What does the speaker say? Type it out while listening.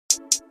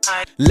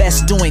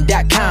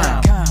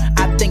LessDoing.com.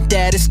 I think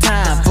that it's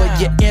time for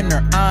your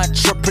inner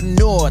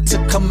entrepreneur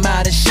to come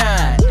out and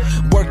shine.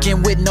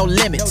 Working with no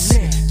limits.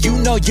 You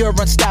know you're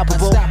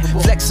unstoppable.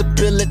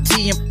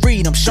 Flexibility and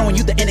freedom, showing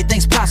you that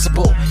anything's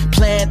possible.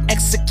 Plan,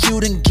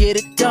 execute, and get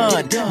it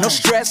done. No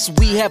stress,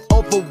 we have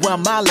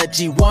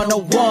Overwhelmology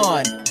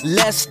 101.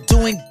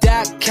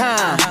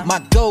 LessDoing.com.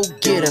 My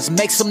go-getters,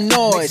 make some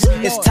noise.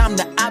 It's time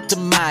to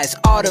optimize,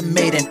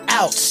 automate, and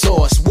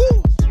outsource.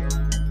 Woo!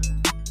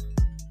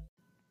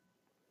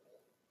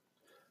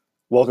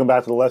 Welcome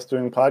back to the Less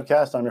Doing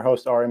podcast. I'm your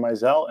host, Ari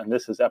Meisel, and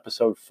this is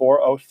episode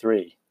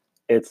 403.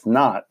 It's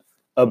not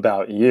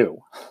about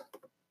you.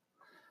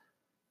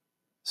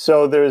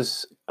 So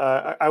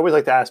I always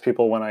like to ask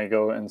people when I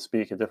go and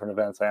speak at different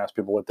events, I ask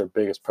people what their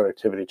biggest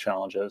productivity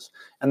challenge is.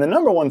 And the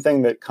number one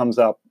thing that comes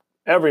up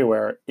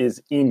everywhere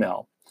is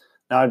email.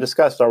 Now, I've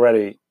discussed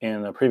already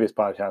in a previous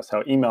podcast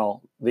how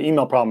the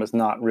email problem is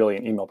not really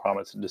an email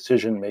problem, it's a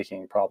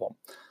decision-making problem.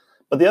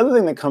 But the other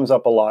thing that comes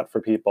up a lot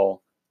for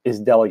people is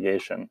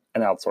delegation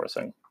and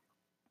outsourcing.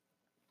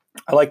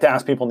 I like to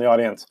ask people in the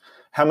audience,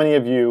 how many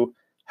of you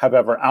have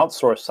ever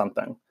outsourced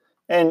something?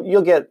 And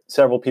you'll get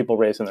several people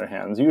raising their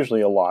hands,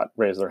 usually a lot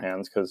raise their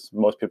hands because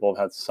most people have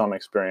had some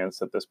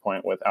experience at this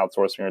point with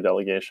outsourcing or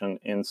delegation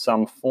in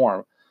some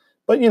form.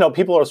 But,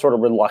 people are sort of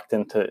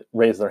reluctant to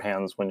raise their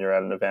hands when you're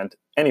at an event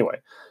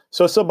anyway.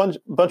 So a bunch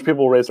of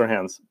people raise their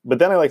hands. But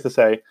then I like to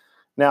say,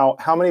 now,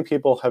 how many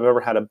people have ever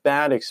had a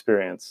bad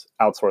experience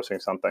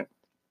outsourcing something?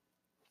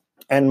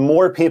 And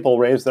more people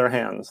raise their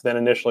hands than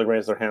initially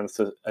raise their hands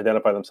to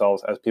identify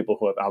themselves as people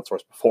who have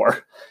outsourced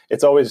before.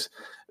 It's always,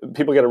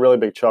 people get a really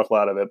big chuckle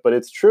out of it, but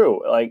it's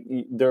true. Like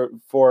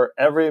for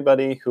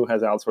everybody who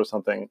has outsourced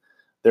something,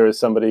 there is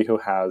somebody who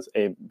has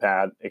a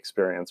bad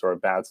experience or a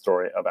bad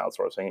story of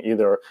outsourcing.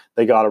 Either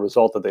they got a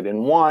result that they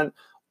didn't want,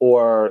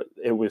 or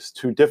it was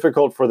too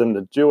difficult for them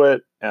to do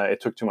it. It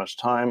took too much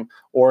time,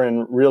 or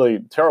in really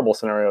terrible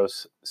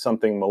scenarios,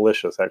 something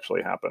malicious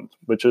actually happened,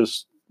 which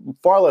is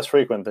far less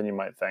frequent than you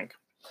might think.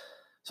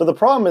 So the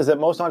problem is that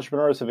most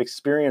entrepreneurs have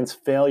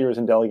experienced failures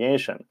in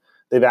delegation.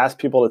 They've asked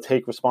people to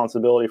take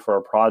responsibility for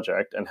a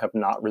project and have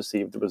not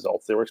received the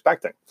results they were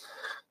expecting.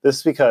 This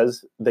is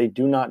because they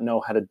do not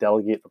know how to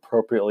delegate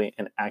appropriately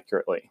and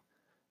accurately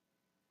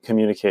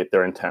communicate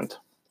their intent.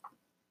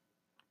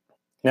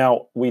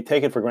 Now, we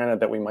take it for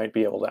granted that we might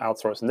be able to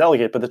outsource and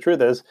delegate, but the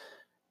truth is,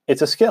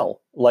 it's a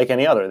skill like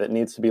any other that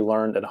needs to be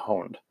learned and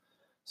honed.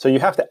 So you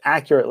have to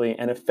accurately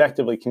and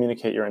effectively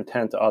communicate your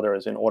intent to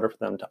others in order for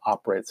them to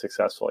operate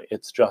successfully.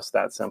 It's just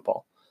that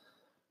simple.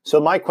 So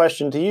my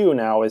question to you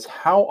now is,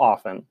 how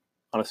often,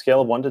 on a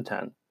scale of 1 to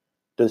 10,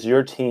 does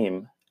your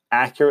team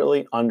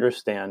accurately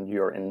understand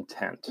your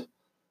intent?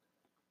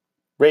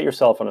 Rate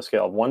yourself on a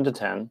scale of 1 to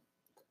 10.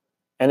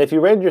 And if you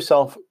rated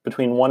yourself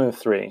between 1 and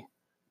 3,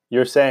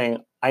 you're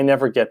saying, I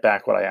never get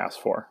back what I asked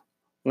for.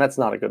 And that's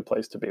not a good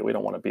place to be. We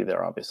don't want to be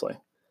there, obviously.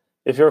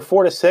 If you're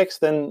 4 to 6,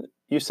 then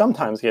you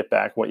sometimes get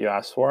back what you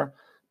asked for,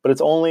 but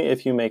it's only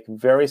if you make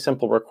very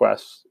simple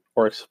requests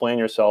or explain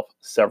yourself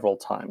several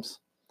times.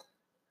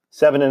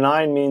 7 to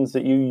 9 means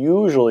that you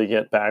usually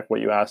get back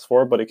what you asked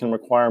for, but it can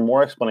require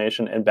more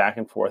explanation and back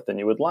and forth than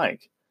you would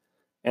like.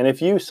 And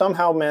if you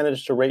somehow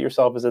manage to rate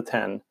yourself as a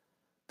 10,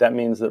 that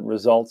means that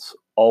results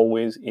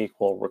always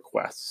equal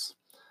requests.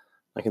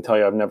 I can tell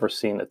you I've never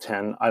seen a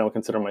 10. I don't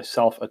consider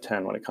myself a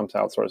 10 when it comes to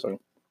outsourcing.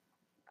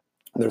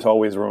 There's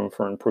always room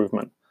for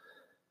improvement.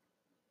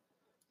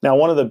 Now,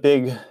 one of the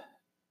big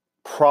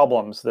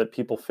problems that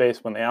people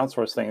face when they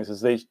outsource things is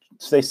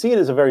they see it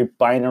as a very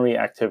binary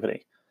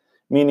activity,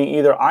 meaning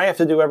either I have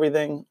to do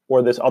everything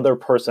or this other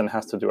person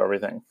has to do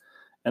everything.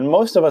 And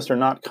most of us are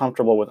not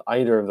comfortable with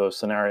either of those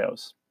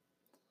scenarios.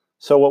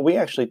 So what we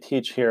actually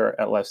teach here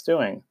at Less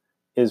Doing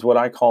is what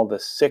I call the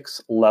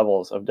 6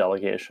 levels of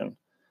delegation.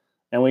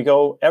 And we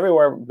go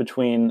everywhere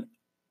between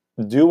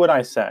do what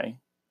I say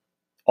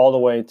all the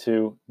way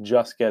to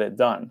just get it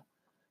done.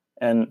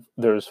 And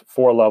there's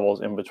 4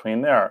 levels in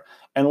between there.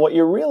 And what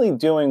you're really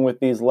doing with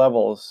these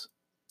levels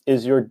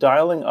is you're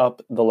dialing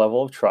up the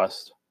level of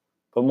trust,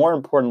 but more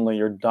importantly,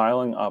 you're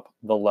dialing up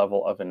the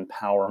level of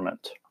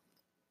empowerment.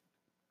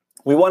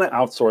 We want to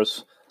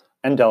outsource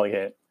and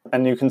delegate,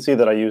 and you can see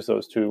that I use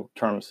those two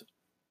terms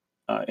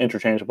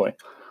interchangeably.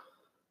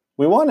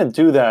 We want to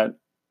do that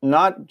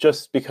not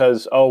just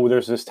because,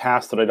 there's this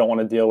task that I don't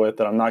want to deal with,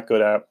 that I'm not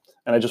good at,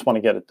 and I just want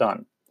to get it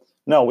done.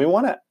 No, we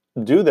want to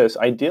do this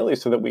ideally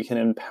so that we can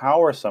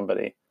empower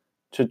somebody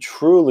to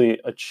truly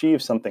achieve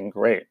something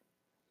great.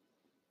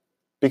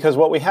 Because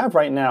what we have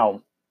right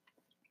now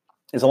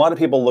is a lot of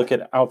people look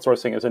at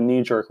outsourcing as a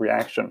knee-jerk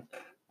reaction,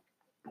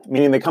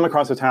 meaning they come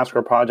across a task or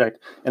a project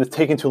and it's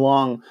taking too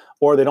long,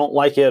 or they don't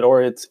like it,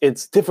 or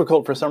it's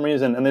difficult for some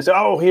reason, and they say,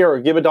 here,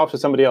 give it off to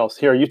somebody else.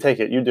 Here, you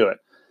take it, you do it.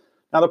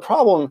 Now, the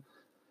problem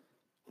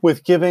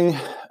with giving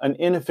an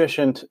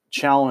inefficient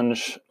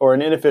challenge or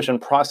an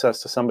inefficient process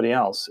to somebody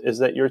else is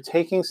that you're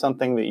taking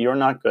something that you're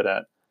not good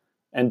at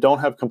and don't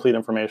have complete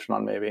information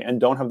on maybe, and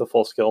don't have the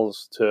full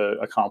skills to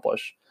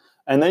accomplish.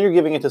 And then you're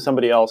giving it to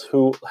somebody else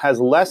who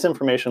has less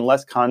information,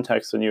 less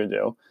context than you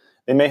do.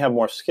 They may have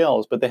more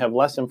skills, but they have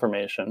less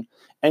information.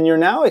 And you're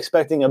now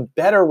expecting a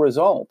better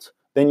result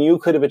than you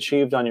could have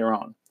achieved on your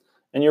own.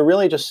 And you're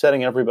really just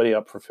setting everybody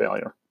up for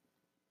failure.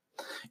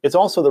 It's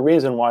also the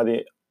reason why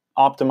the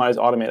optimize,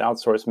 automate,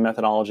 outsource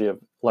methodology of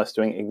less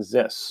doing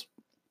exists.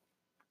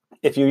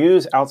 If you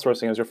use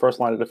outsourcing as your first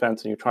line of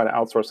defense and you try to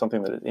outsource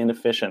something that is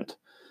inefficient,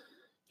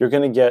 you're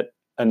going to get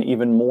an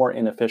even more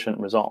inefficient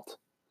result.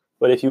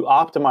 But if you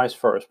optimize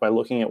first by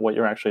looking at what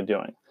you're actually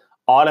doing,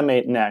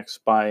 automate next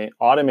by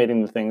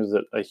automating the things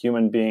that a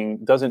human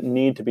being doesn't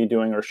need to be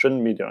doing or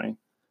shouldn't be doing,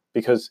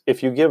 because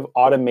if you give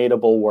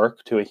automatable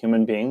work to a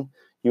human being,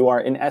 you are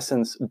in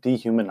essence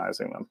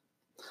dehumanizing them.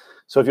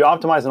 So if you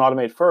optimize and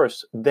automate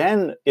first,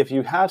 then if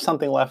you have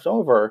something left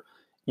over,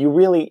 you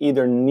really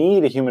either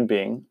need a human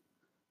being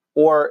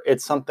or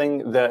it's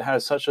something that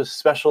has such a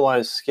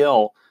specialized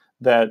skill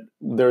that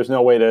there's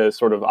no way to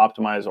sort of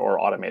optimize or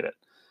automate it.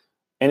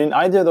 And in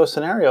either of those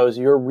scenarios,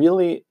 you're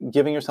really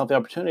giving yourself the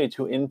opportunity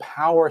to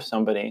empower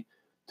somebody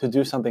to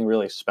do something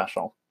really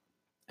special.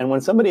 And when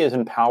somebody is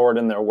empowered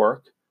in their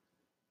work,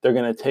 they're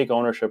going to take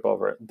ownership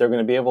over it. They're going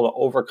to be able to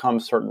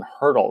overcome certain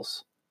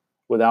hurdles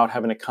without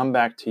having to come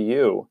back to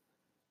you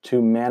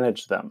to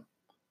manage them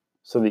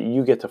so that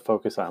you get to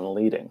focus on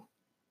leading.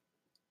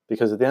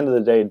 Because at the end of the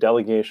day,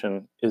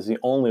 delegation is the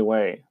only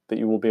way that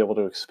you will be able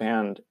to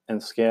expand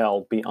and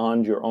scale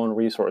beyond your own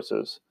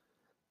resources.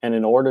 And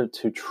in order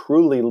to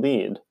truly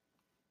lead,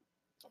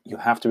 you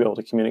have to be able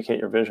to communicate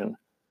your vision.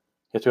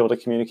 You have to be able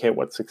to communicate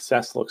what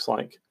success looks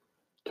like,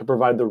 to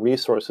provide the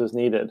resources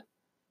needed,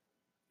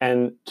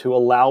 and to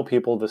allow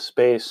people the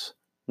space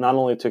not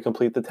only to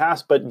complete the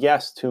task, but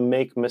yes, to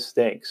make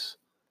mistakes.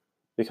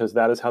 Because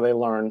that is how they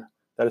learn,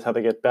 that is how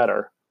they get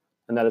better,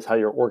 and that is how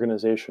your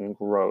organization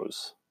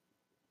grows.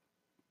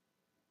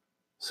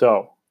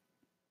 So,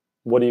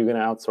 what are you going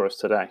to outsource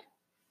today?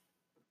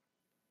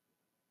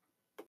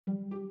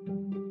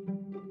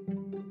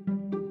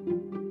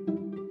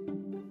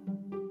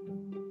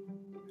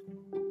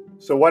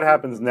 So what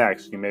happens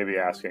next, you may be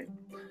asking?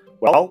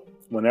 Well,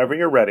 whenever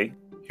you're ready,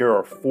 here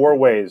are 4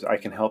 ways I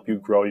can help you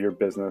grow your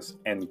business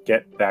and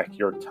get back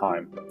your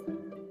time.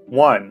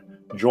 1,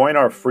 join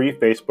our free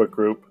Facebook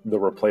group, The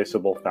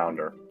Replaceable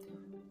Founder.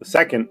 The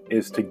second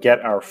is to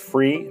get our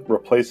free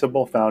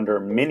Replaceable Founder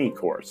mini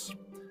course.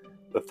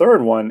 The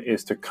third one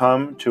is to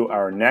come to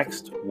our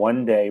next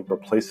one-day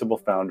Replaceable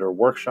Founder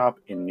workshop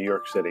in New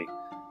York City.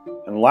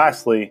 And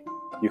lastly,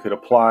 you could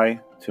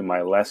apply to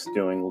my Less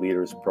Doing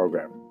Leaders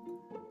program.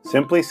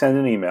 Simply send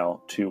an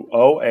email to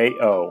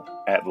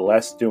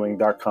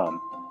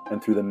oao@lessdoing.com,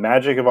 and through the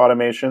magic of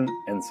automation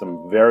and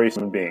some very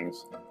human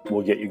beings,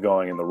 we'll get you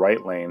going in the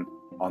right lane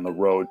on the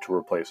road to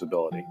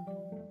replaceability.